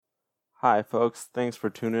Hi, folks. Thanks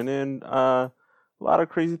for tuning in. A lot of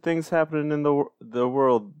crazy things happening in the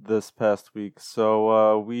world this past week,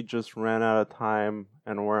 so we just ran out of time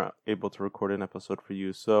and weren't able to record an episode for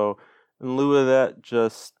you. So, in lieu of that,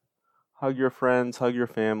 just hug your friends, hug your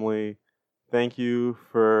family. Thank you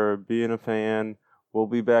for being a fan. We'll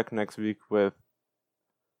be back next week with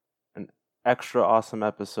an extra awesome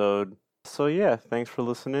episode. So, yeah, thanks for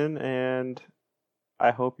listening, and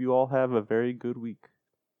I hope you all have a very good week.